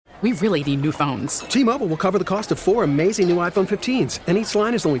We really need new phones. T-Mobile will cover the cost of 4 amazing new iPhone 15s, and each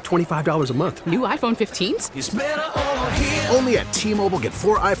line is only $25 a month. New iPhone 15s? It's better over here. Only at T-Mobile, get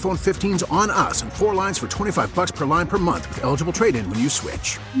 4 iPhone 15s on us and 4 lines for $25 per line per month with eligible trade-in when you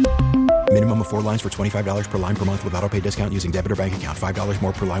switch. Minimum of 4 lines for $25 per line per month with autopay discount using debit or bank account. $5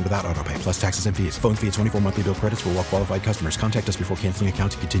 more per line without autopay, plus taxes and fees. Phone fee at 24 monthly bill credits for well-qualified customers. Contact us before canceling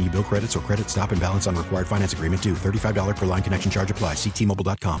account to continue bill credits or credit stop and balance on required finance agreement due. $35 per line connection charge applies. See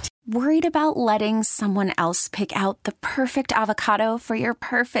T-Mobile.com. Worried about letting someone else pick out the perfect avocado for your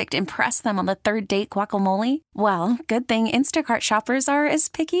perfect impress them on the third date guacamole? Well, good thing Instacart shoppers are as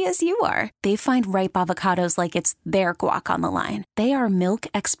picky as you are. They find ripe avocados like it's their guac on the line. They are milk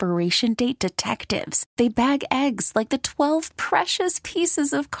expiration date detectives. They bag eggs like the 12 precious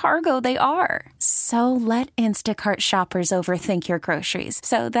pieces of cargo they are. So let Instacart shoppers overthink your groceries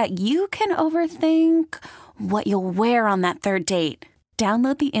so that you can overthink what you'll wear on that third date.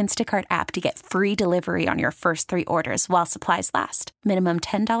 Download the Instacart app to get free delivery on your first 3 orders while supplies last. Minimum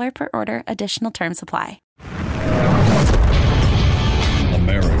 $10 per order. Additional terms apply.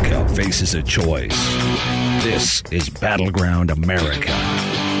 America faces a choice. This is Battleground America.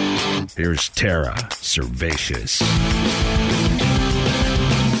 Here's Tara Servatius.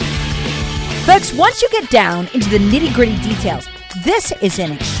 Folks, once you get down into the nitty-gritty details, this is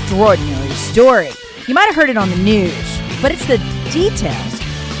an extraordinary story. You might have heard it on the news, but it's the details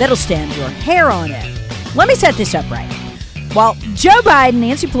that'll stand your hair on end. Let me set this up right. While Joe Biden and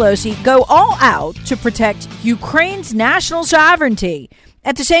Nancy Pelosi go all out to protect Ukraine's national sovereignty,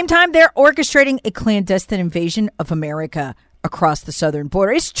 at the same time, they're orchestrating a clandestine invasion of America across the southern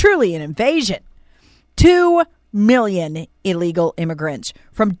border. It's truly an invasion. 2 million illegal immigrants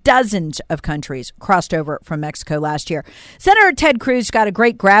from dozens of countries crossed over from Mexico last year. Senator Ted Cruz got a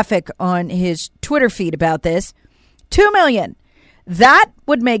great graphic on his Twitter feed about this. 2 million. That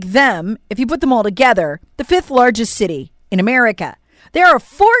would make them, if you put them all together, the 5th largest city in America. There are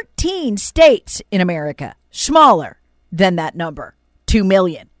 14 states in America smaller than that number, 2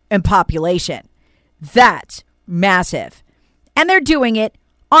 million in population. That's massive. And they're doing it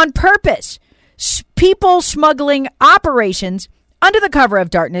on purpose. People smuggling operations under the cover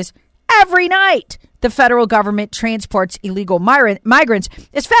of darkness every night. The federal government transports illegal migrants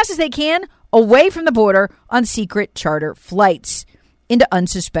as fast as they can away from the border on secret charter flights into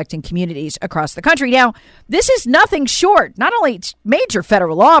unsuspecting communities across the country. Now, this is nothing short. Not only it's major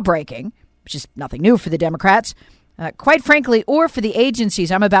federal law breaking, which is nothing new for the Democrats, quite frankly, or for the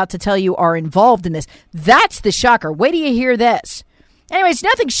agencies I'm about to tell you are involved in this. That's the shocker. Wait till you hear this. Anyway, it's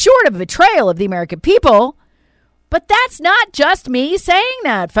nothing short of a betrayal of the American people. But that's not just me saying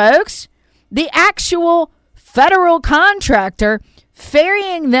that, folks. The actual federal contractor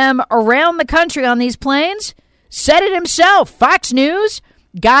ferrying them around the country on these planes said it himself. Fox News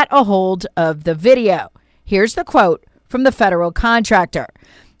got a hold of the video. Here's the quote from the federal contractor.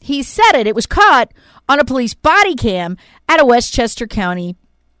 He said it was caught on a police body cam at a Westchester County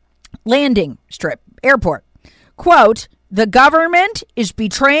landing strip airport. Quote, "The government is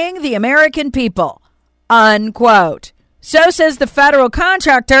betraying the American people," unquote. So says the federal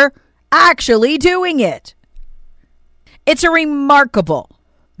contractor actually doing it. It's a remarkable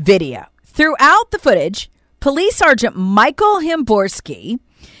video. Throughout the footage, Police Sergeant Michael Himborski,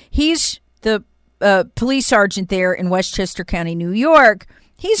 he's the police sergeant there in Westchester County, New York.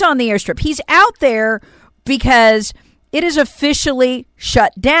 He's on the airstrip. He's out there because it is officially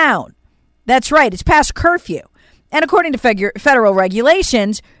shut down. That's right. It's past curfew. And according to federal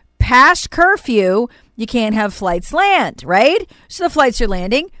regulations, past curfew, you can't have flights land, right? So the flights are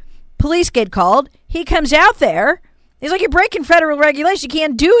landing. Police get called. He comes out there. He's like, "You're breaking federal regulations. You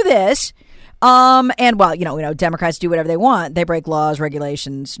can't do this." And well, we know Democrats do whatever they want. They break laws,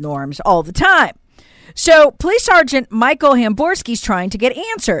 regulations, norms all the time. So Police Sergeant Michael Hamborski's trying to get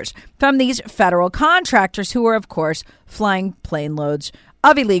answers from these federal contractors who are, of course, flying plane loads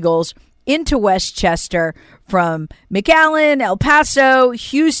of illegals into Westchester from McAllen, El Paso,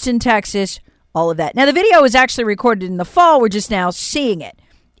 Houston, Texas, all of that. Now, the video was actually recorded in the fall. We're just now seeing it.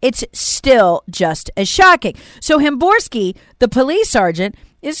 It's still just as shocking. So Himborski, the police sergeant,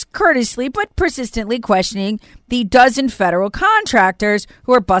 is courteously but persistently questioning the dozen federal contractors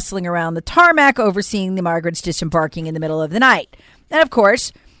who are bustling around the tarmac overseeing the migrants disembarking in the middle of the night. And of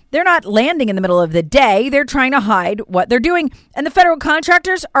course, they're not landing in the middle of the day. They're trying to hide what they're doing. And the federal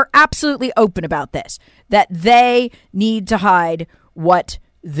contractors are absolutely open about this, that they need to hide what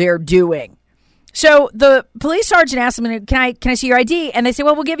they're doing. So the police sergeant asked them, can I see your ID? And they say,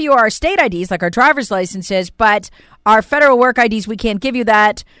 well, we'll give you our state IDs, like our driver's licenses, but our federal work IDs, we can't give you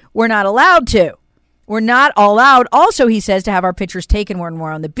that. We're not allowed to. We're not all out. Also, he says to have our pictures taken when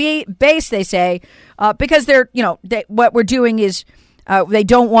we're on the base, they say, because what we're doing is they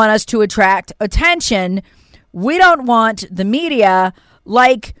don't want us to attract attention. We don't want the media,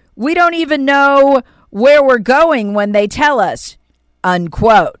 like we don't even know where we're going when they tell us,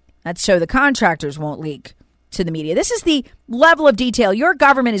 unquote. That's so the contractors won't leak to the media. This is the level of detail your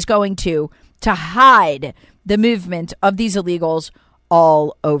government is going to hide the movement of these illegals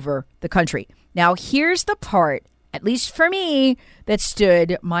all over the country. Now, here's the part, at least for me, that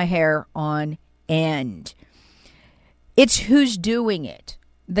stood my hair on end. It's who's doing it.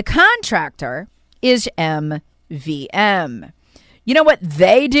 The contractor is MVM. You know what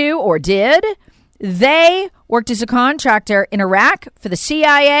they do or did? They worked as a contractor in Iraq for the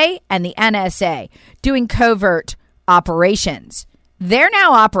CIA and the NSA, doing covert operations. They're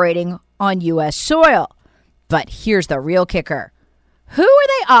now operating on U.S. soil. But here's the real kicker. Who are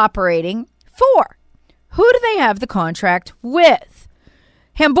they operating for? Who do they have the contract with?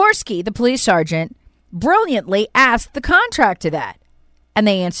 Hamborski, the police sergeant, brilliantly asked the contractor that. And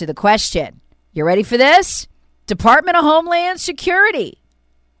they answered the question. You ready for this? Department of Homeland Security.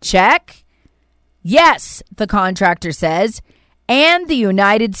 Check. Yes, the contractor says, and the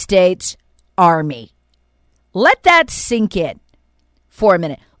United States Army. Let that sink in for a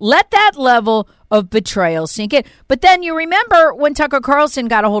minute. Let that level of betrayal sink in. But then you remember when Tucker Carlson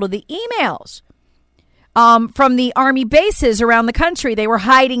got a hold of the emails from the Army bases around the country. They were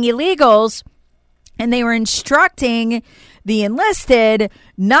hiding illegals, and they were instructing the enlisted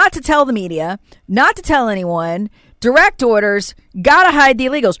not to tell the media, not to tell anyone. Direct orders, gotta hide the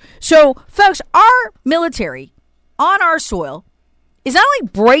illegals. So, folks, our military on our soil is not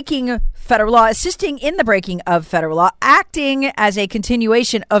only breaking federal law, assisting in the breaking of federal law, acting as a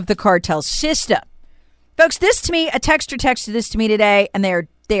continuation of the cartel system. Folks, this to me, a texter texted this to me today, and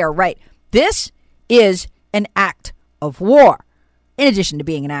they are right. This is an act of war, in addition to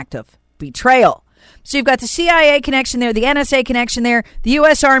being an act of betrayal. So you've got the CIA connection there, the NSA connection there, the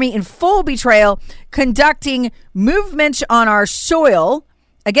U.S. Army in full betrayal, conducting movements on our soil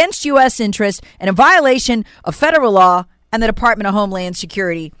against U.S. interests and a violation of federal law, and the Department of Homeland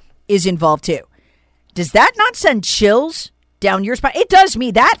Security is involved too. Does that not send chills down your spine? It does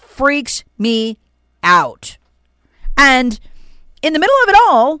me. That freaks me out. And in the middle of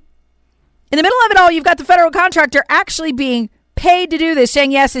it all, you've got the federal contractor actually being paid to do this,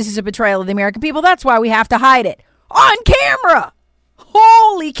 saying, yes, this is a betrayal of the American people. That's why we have to hide it on camera.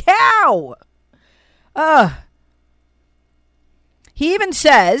 Holy cow. He even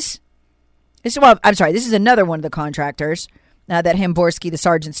says, this is another one of the contractors that Hamborski, the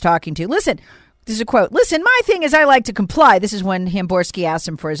sergeant's talking to. Listen, this is a quote. Listen, my thing is I like to comply. This is when Hamborski asked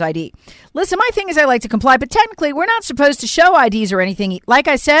him for his ID. Listen, my thing is I like to comply, but technically we're not supposed to show IDs or anything. Like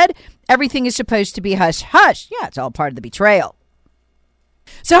I said, everything is supposed to be hush-hush. Yeah, it's all part of the betrayal.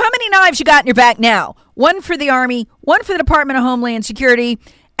 So how many knives you got in your back now? One for the Army, one for the Department of Homeland Security,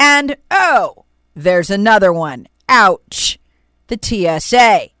 and, oh, there's another one. Ouch. The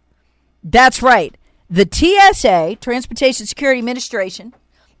TSA. That's right. The TSA, Transportation Security Administration,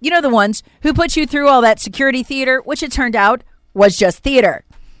 you know, the ones who put you through all that security theater, which it turned out was just theater.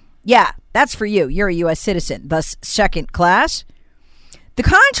 Yeah, that's for you. You're a U.S. citizen, thus second class. The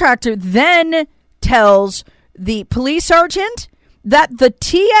contractor then tells the police sergeant that the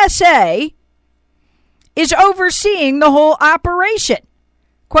TSA is overseeing the whole operation.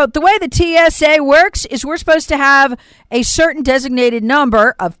 Quote, the way the TSA works is we're supposed to have a certain designated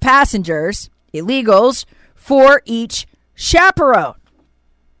number of passengers, illegals, for each chaperone.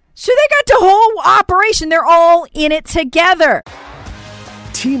 So they got the whole operation. They're all in it together.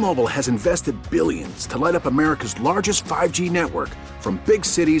 T-Mobile has invested billions to light up America's largest 5G network, from big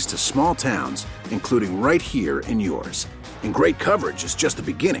cities to small towns, including right here in yours. And great coverage is just the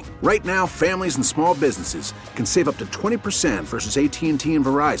beginning. Right now, families and small businesses can save up to 20% versus AT&T and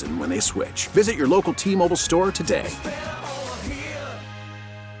Verizon when they switch. Visit your local T-Mobile store today.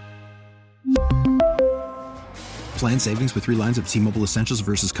 Plan savings with 3 lines of T-Mobile Essentials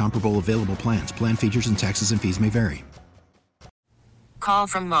versus comparable available plans. Plan features and taxes and fees may vary. Call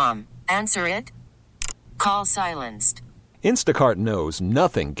from mom. Answer it. Call silenced. Instacart knows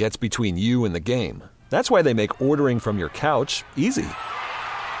nothing gets between you and the game. That's why they make ordering from your couch easy.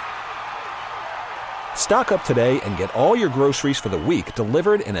 Stock up today and get all your groceries for the week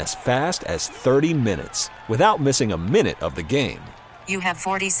delivered in as fast as 30 minutes without missing a minute of the game. You have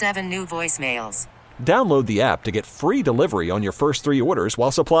 47 new voicemails. Download the app to get free delivery on your first 3 orders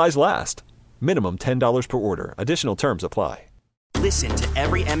while supplies last. Minimum $10 per order. Additional terms apply. Listen to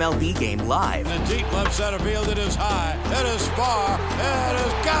every MLB game live. In the deep left center field, it is high, it is far, it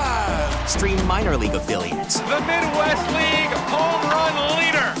is gone. Stream minor league affiliates. The Midwest League home run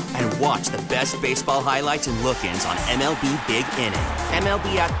leader. And watch the best baseball highlights and look-ins on MLB Big Inning.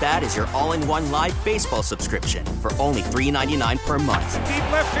 MLB At Bat is your all-in-one live baseball subscription for only $3.99 per month.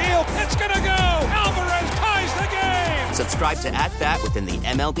 Deep left field, it's gonna go. Alvarez ties the game. Subscribe to At Bat within the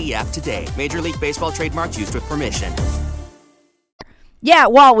MLB app today. Major League Baseball trademarks used with permission. Yeah,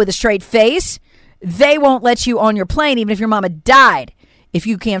 Walt with a straight face. They won't let you on your plane even if your mama died if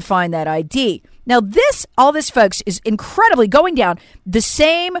you can't find that ID. Now, all this, folks, is incredibly going down the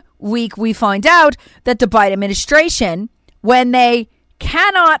same week we find out that the Biden administration, when they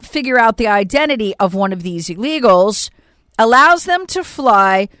cannot figure out the identity of one of these illegals, allows them to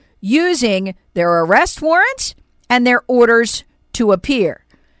fly using their arrest warrant and their orders to appear.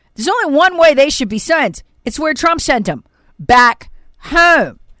 There's only one way they should be sent. It's where Trump sent them, back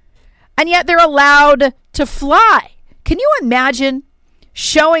home. And yet they're allowed to fly. Can you imagine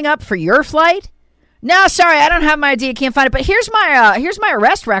showing up for your flight? No, sorry, I don't have my ID. I can't find it. But here's my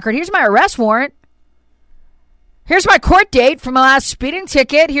arrest record. Here's my arrest warrant. Here's my court date for my last speeding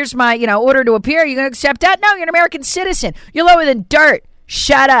ticket. Here's my, order to appear. You going to accept that? No, you're an American citizen. You're lower than dirt.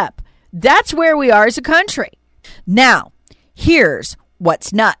 Shut up. That's where we are as a country. Now, here's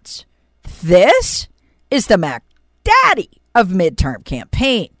what's nuts. This is the Mac Daddy of midterm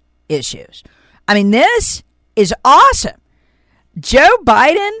campaign issues. I mean, this is awesome. Joe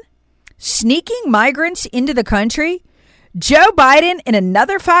Biden sneaking migrants into the country. Joe Biden in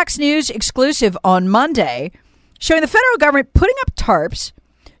another Fox News exclusive on Monday showing the federal government putting up tarps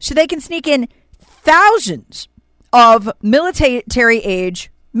so they can sneak in thousands of military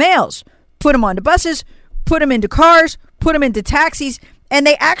age males, put them onto buses, put them into cars, put them into taxis, and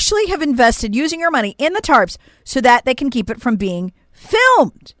they actually have invested using your money in the tarps so that they can keep it from being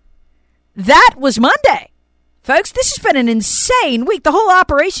filmed. That was Monday. Folks, this has been an insane week. The whole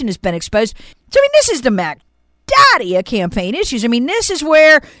operation has been exposed. So, I mean, this is the Mac Daddy of campaign issues. I mean, this is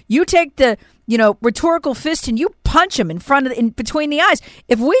where you take the, rhetorical fist and you punch them in between the eyes.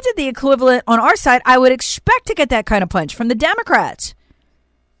 If we did the equivalent on our side, I would expect to get that kind of punch from the Democrats.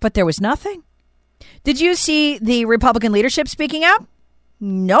 But there was nothing. Did you see the Republican leadership speaking out?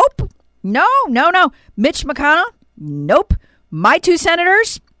 Nope. No. Mitch McConnell? Nope. My two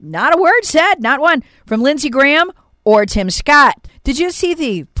senators? Not a word said, not one, from Lindsey Graham or Tim Scott. Did you see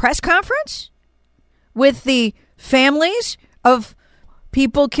the press conference with the families of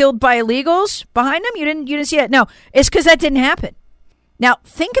people killed by illegals behind them? You didn't see it? No, it's because that didn't happen. Now,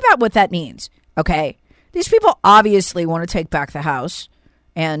 think about what that means, okay? These people obviously want to take back the House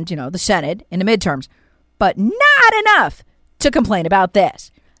and, the Senate in the midterms, but not enough to complain about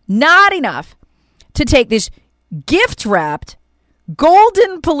this. Not enough to take this gift-wrapped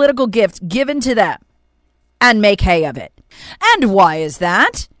golden political gift given to them and make hay of it. And why is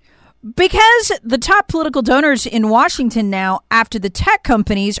that? Because the top political donors in Washington now, after the tech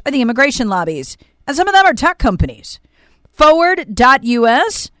companies, are the immigration lobbies. And some of them are tech companies.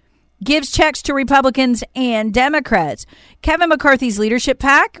 Forward.us gives checks to Republicans and Democrats. Kevin McCarthy's leadership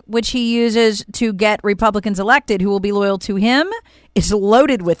PAC, which he uses to get Republicans elected who will be loyal to him, is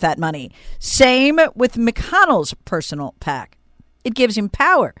loaded with that money. Same with McConnell's personal PAC. It gives him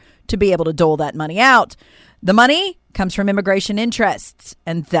power to be able to dole that money out. The money comes from immigration interests,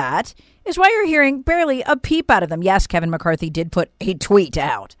 and that is why you're hearing barely a peep out of them. Yes, Kevin McCarthy did put a tweet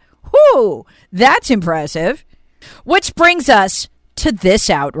out. Whoo, that's impressive. Which brings us to this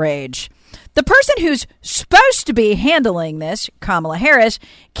outrage. The person who's supposed to be handling this, Kamala Harris,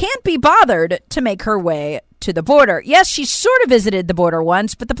 can't be bothered to make her way to the border. Yes, she sort of visited the border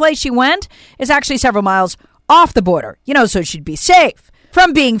once, but the place she went is actually several miles off the border, so she'd be safe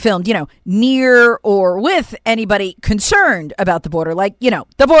from being filmed, near or with anybody concerned about the border, like,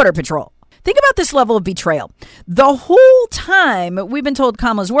 the Border Patrol. Think about this level of betrayal. The whole time we've been told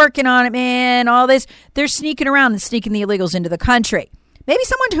Kamala's working on it, man, all this, they're sneaking around and sneaking the illegals into the country. Maybe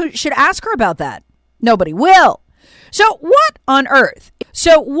someone who should ask her about that. Nobody will. So what on earth?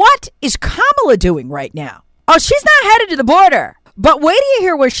 So what is Kamala doing right now? Oh, she's not headed to the border. But wait till you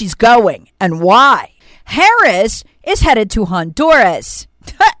hear where she's going and why. Harris is headed to Honduras.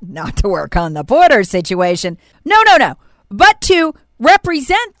 Not to work on the border situation. No. But to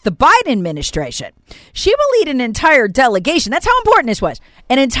represent the Biden administration. She will lead an entire delegation. That's how important this was.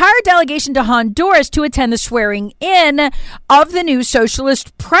 An entire delegation to Honduras to attend the swearing in of the new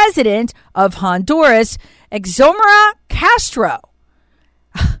socialist president of Honduras, Xiomara Castro.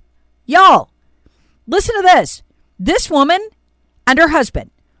 Y'all, listen to this. This woman and her husband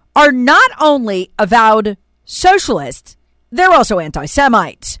are not only avowed socialists they're also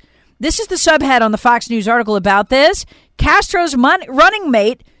anti-Semites. This is the subhead on the Fox News article about this. Castro's running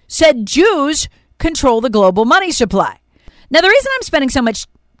mate said Jews control the global money supply. Now, the reason I'm spending so much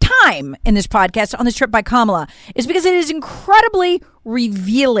time in this podcast on this trip by Kamala is because it is incredibly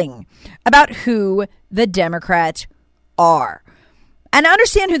revealing about who the Democrats are. And to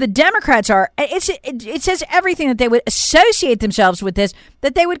understand who the Democrats are, it says everything that they would associate themselves with this,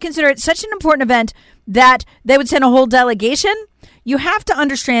 that they would consider it such an important event that they would send a whole delegation. You have to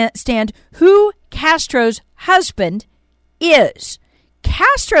understand who Castro's husband is.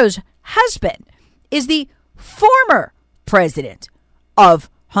 Castro's husband is the former president of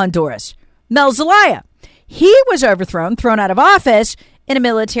Honduras, Mel Zelaya. He was thrown out of office in a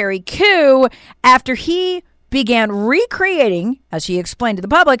military coup after he began recreating, as he explained to the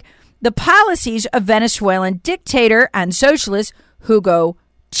public, the policies of Venezuelan dictator and socialist Hugo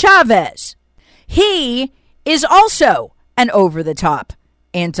Chavez. He is also an over-the-top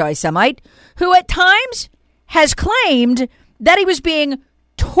anti-Semite who at times has claimed that he was being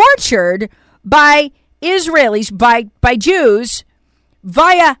tortured by Israelis, by Jews,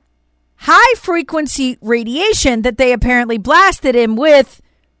 via high-frequency radiation that they apparently blasted him with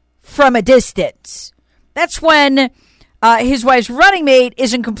from a distance. That's when his wife's running mate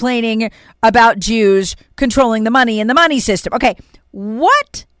isn't complaining about Jews controlling the money in the money system. Okay,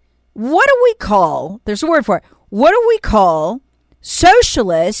 what do we call, there's a word for it, what do we call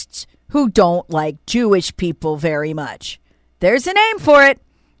socialists who don't like Jewish people very much? There's a name for it.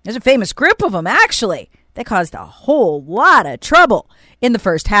 There's a famous group of them, actually. They caused a whole lot of trouble in the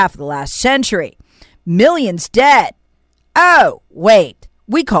first half of the last century. Millions dead. Oh, wait,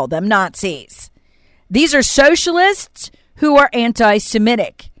 we call them Nazis. These are socialists who are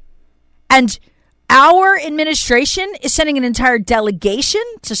anti-Semitic. And our administration is sending an entire delegation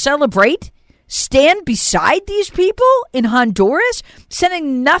to celebrate, stand beside these people in Honduras,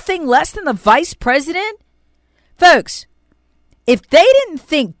 sending nothing less than the vice president. Folks, if they didn't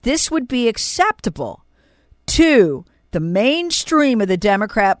think this would be acceptable to the mainstream of the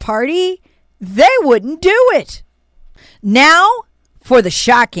Democrat Party, they wouldn't do it. Now, for the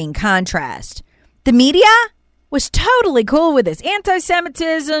shocking contrast. The media was totally cool with this.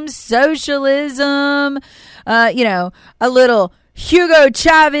 Anti-Semitism, socialism, a little Hugo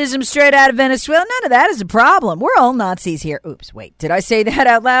Chavism straight out of Venezuela. None of that is a problem. We're all Nazis here. Oops, wait, did I say that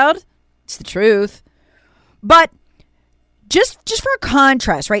out loud? It's the truth. But just for a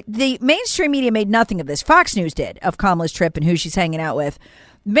contrast, right? The mainstream media made nothing of this. Fox News did, of Kamala's trip and who she's hanging out with.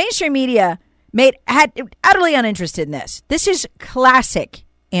 Mainstream media had utterly uninterested in this. This is classic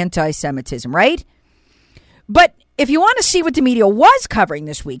anti-Semitism, right? But if you want to see what the media was covering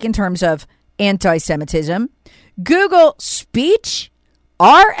this week in terms of anti-Semitism, Google speech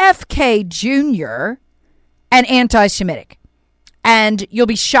RFK Jr. and anti-Semitic. And you'll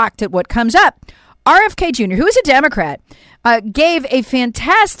be shocked at what comes up. RFK Jr., who is a Democrat, gave a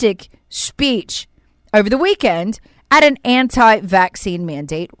fantastic speech over the weekend at an anti-vaccine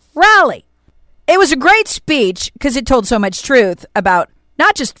mandate rally. It was a great speech because it told so much truth about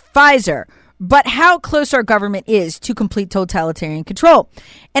not just Pfizer, but how close our government is to complete totalitarian control.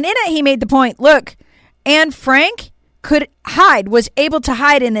 And in it, he made the point, look, Anne Frank was able to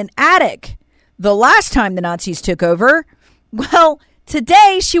hide in an attic the last time the Nazis took over. Well,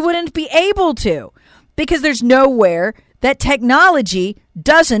 today she wouldn't be able to because there's nowhere that technology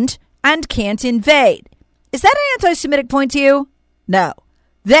doesn't and can't invade. Is that an anti-Semitic point to you? No.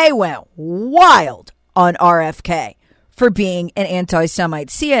 They went wild on RFK for being an anti-Semite.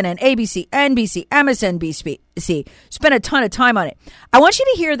 CNN, ABC, NBC, MSNBC spent a ton of time on it. I want you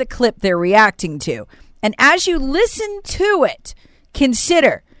to hear the clip they're reacting to. And as you listen to it,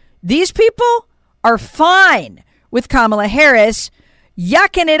 consider these people are fine with Kamala Harris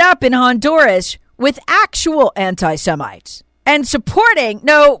yucking it up in Honduras with actual anti-Semites and putting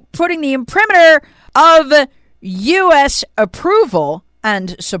the imprimatur of U.S. approval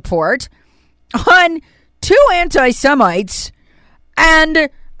and support on two anti-Semites and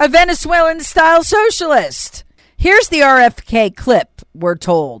a Venezuelan-style socialist. Here's the RFK clip, we're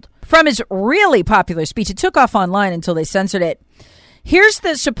told, from his really popular speech. It took off online until they censored it. Here's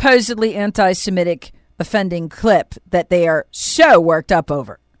the supposedly anti-Semitic offending clip that they are so worked up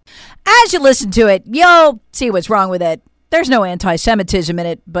over. As you listen to it, you'll see what's wrong with it. There's no anti-Semitism in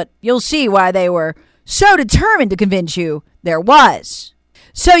it, but you'll see why they were so determined to convince you there was,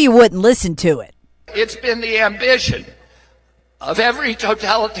 so you wouldn't listen to it. It's been the ambition of every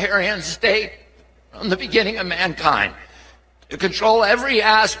totalitarian state from the beginning of mankind to control every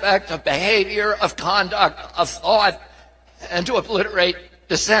aspect of behavior, of conduct, of thought, and to obliterate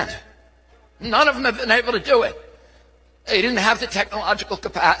dissent. None of them have been able to do it. They didn't have the technological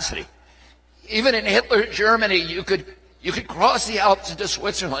capacity. Even in Hitler's Germany, you could cross the Alps into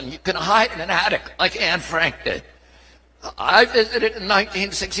Switzerland. You can hide in an attic like Anne Frank did. I visited in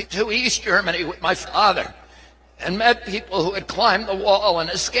 1962 East Germany with my father and met people who had climbed the wall and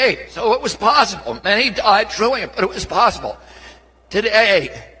escaped. So it was possible. Many died doing it, but it was possible.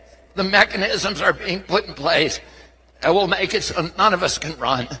 Today, the mechanisms are being put in place that will make it so none of us can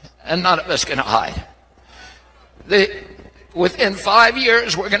run and none of us can hide. Within 5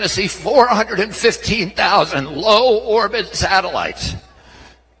 years, we're going to see 415,000 low-orbit satellites.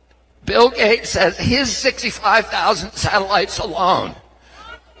 Bill Gates says his 65,000 satellites alone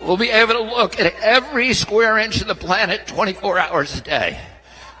will be able to look at every square inch of the planet 24 hours a day.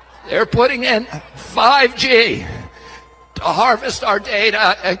 They're putting in 5G to harvest our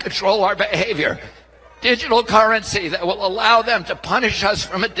data and control our behavior. Digital currency that will allow them to punish us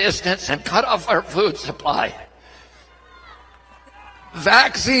from a distance and cut off our food supply.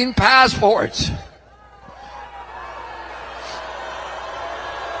 Vaccine passports.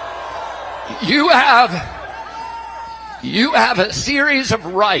 You have a series of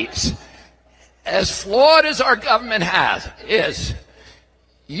rights. As flawed as our government is,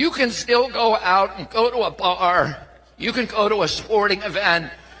 you can still go out and go to a bar, you can go to a sporting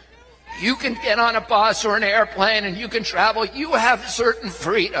event, you can get on a bus or an airplane and you can travel. You have certain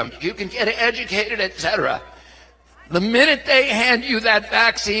freedoms. You can get educated, etc. The minute they hand you that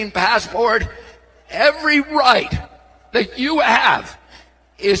vaccine passport, every right that you have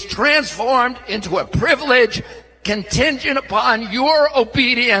is transformed into a privilege contingent upon your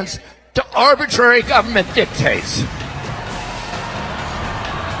obedience to arbitrary government dictates.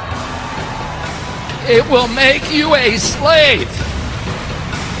 It will make you a slave.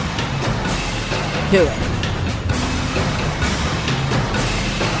 Do it.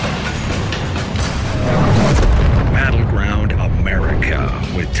 Battleground America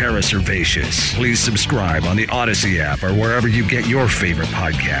with Tara Servatius. Please subscribe on the Odyssey app or wherever you get your favorite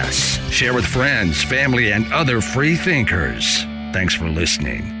podcasts. Share with friends, family, and other free thinkers. Thanks for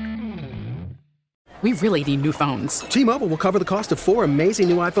listening. We really need new phones. T-Mobile will cover the cost of 4 amazing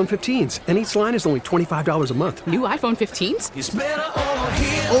new iPhone 15s, and each line is only $25 a month. New iPhone 15s? It's better over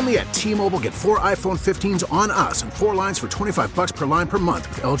here. Only at T-Mobile, get 4 iPhone 15s on us and 4 lines for $25 per line per month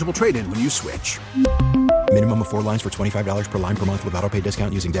with eligible trade-in when you switch. Minimum of 4 lines for $25 per line per month with autopay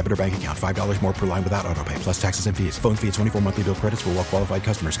discount using debit or bank account. $5 more per line without autopay, plus taxes and fees. Phone fee at 24 monthly bill credits for well-qualified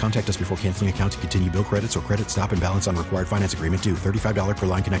customers. Contact us before canceling account to continue bill credits or credit stop and balance on required finance agreement due. $35 per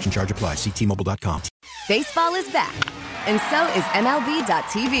line connection charge applies. See T-Mobile.com. Baseball is back, and so is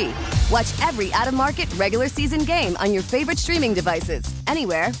MLB.tv. Watch every out-of-market regular season game on your favorite streaming devices.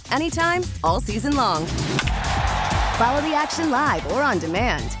 Anywhere, anytime, all season long. Follow the action live or on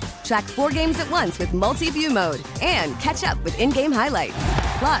demand. Track 4 games at once with multi-view mode and catch up with in-game highlights.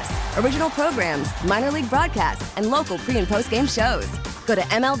 Plus, original programs, minor league broadcasts, and local pre- and post-game shows. Go to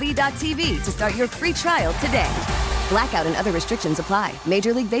MLB.tv to start your free trial today. Blackout and other restrictions apply.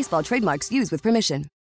 Major League Baseball trademarks used with permission.